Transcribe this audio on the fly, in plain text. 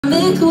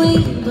drama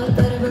queen, but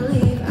better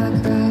believe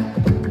I cried.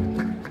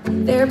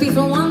 Therapy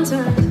for one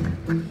turn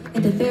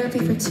into therapy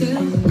for two.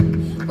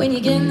 When you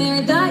get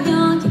married that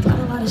young, you got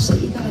a lot of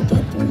shit you gotta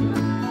get through.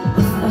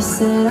 If I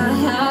said I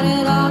had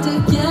it all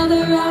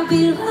together, I'd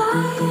be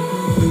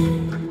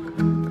lying.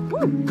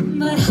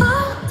 But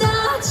how'd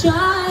I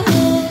try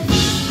it?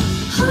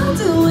 I'm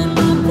doing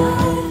my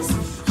best.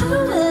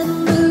 I'm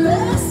letting the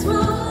rest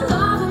roll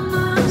off of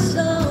my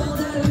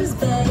shoulders,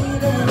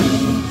 baby.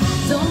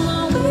 Don't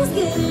always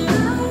get it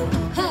right.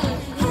 Hey,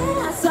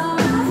 that's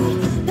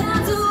alright.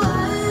 That's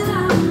what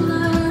I'm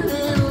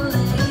learning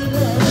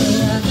lately.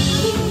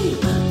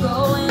 Keep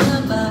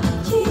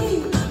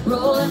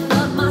rolling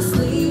up my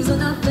sleeves,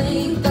 and I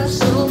think that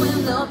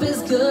showing up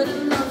is good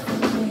enough for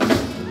me.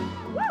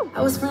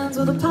 I was friends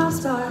with a pop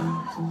star.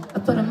 I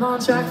put him on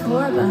track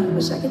 4, but I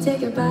wish I could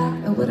take it back.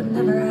 I would have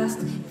never asked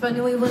if I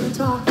knew he wouldn't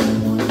talk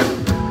anymore.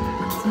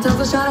 Sometimes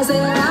I try to say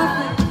that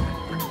I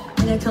think,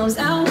 and it comes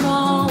out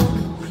wrong.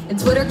 And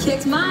Twitter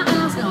kicked my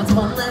ass, now it's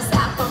one less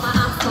app on my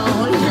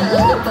iPhone.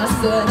 Yeah, if I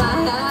said I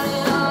had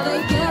it all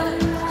together,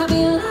 I'd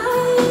be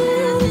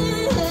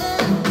lying.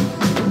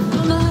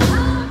 But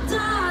how'd I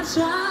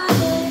try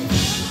it?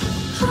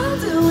 I'm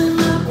doing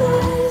my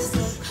best.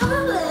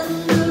 I'm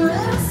letting the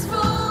rest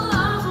roll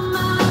off of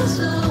my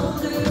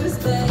shoulders,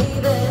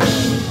 baby.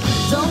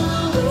 Don't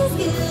always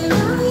get it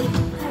right.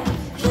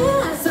 Yeah,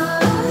 that's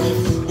alright.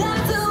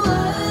 That's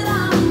what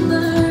I'm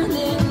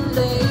learning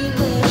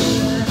lately.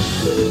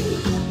 Keep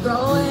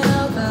growing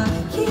up, I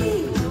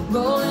keep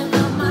rolling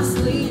up my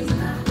sleeves,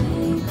 and I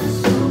think that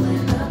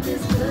showing up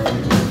is good.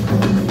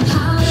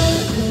 How to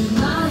lift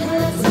my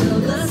head till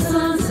the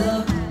sun's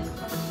up.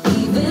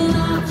 Even I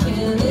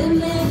can't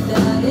admit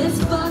that it's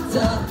fucked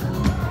up.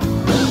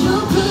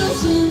 You're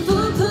pushing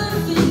for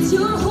perfect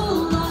your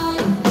whole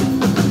life,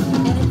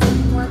 and it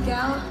didn't work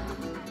out,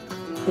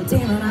 but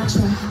damn it, I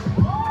tried.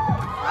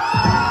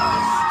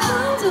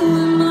 I'm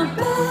doing my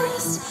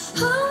best.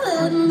 I'm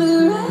letting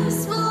the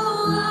rest roll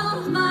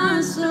off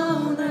my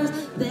shoulders,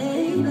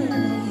 baby.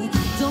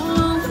 Don't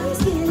always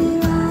get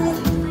it right,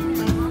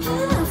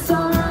 and that's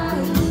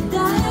alright.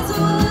 That's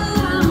what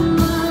I'm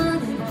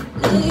learning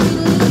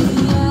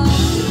lately. I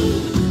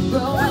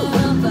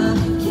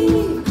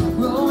keep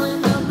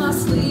rolling up my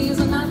sleeves,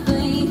 and I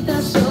think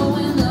that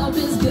showing up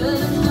is good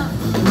enough.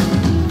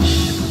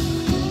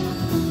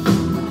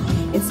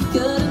 It's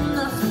good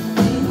enough for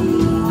me.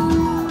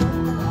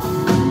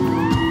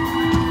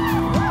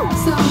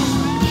 So,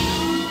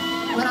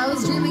 when I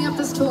was dreaming up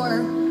this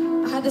tour,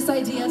 I had this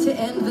idea to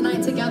end the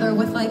night together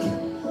with like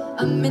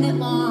a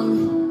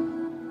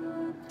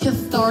minute-long,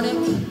 cathartic,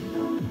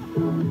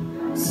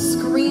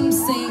 scream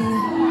sing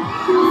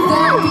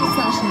therapy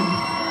session.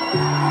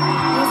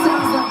 It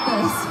sounds like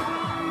this.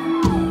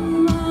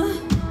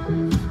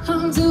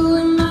 I'm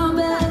doing my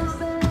best.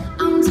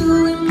 I'm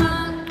doing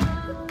my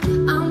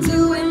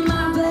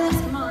best.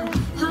 Come on.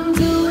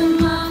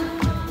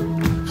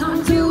 I'm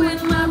doing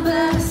my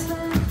best.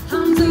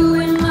 I'm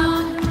doing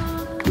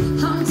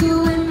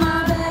my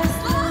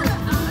best.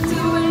 I'm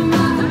doing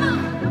my, come on.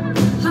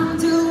 I'm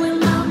doing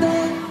my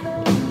best.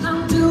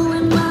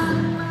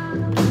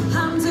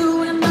 I'm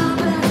doing my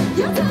best.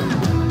 You're done.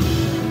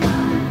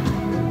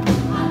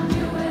 I'm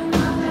doing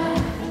my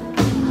best.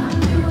 I'm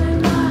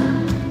doing my best.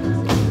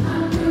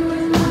 I'm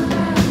doing my best.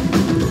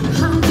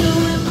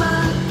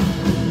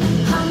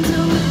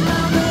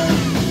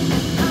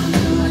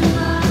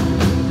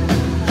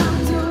 I'm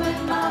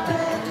doing my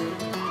best.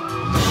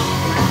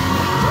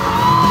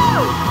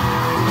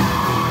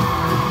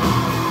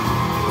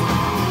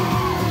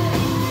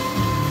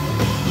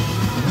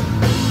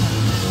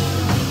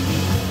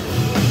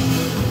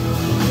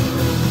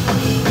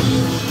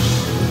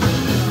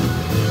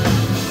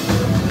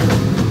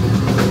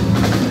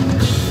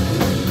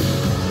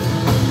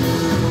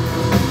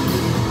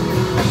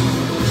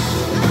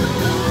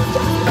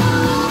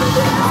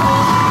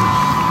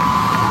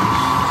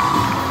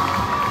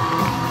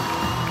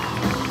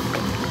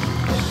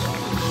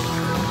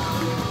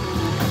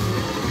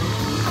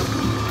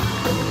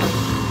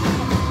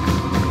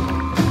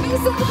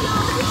 Music and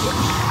all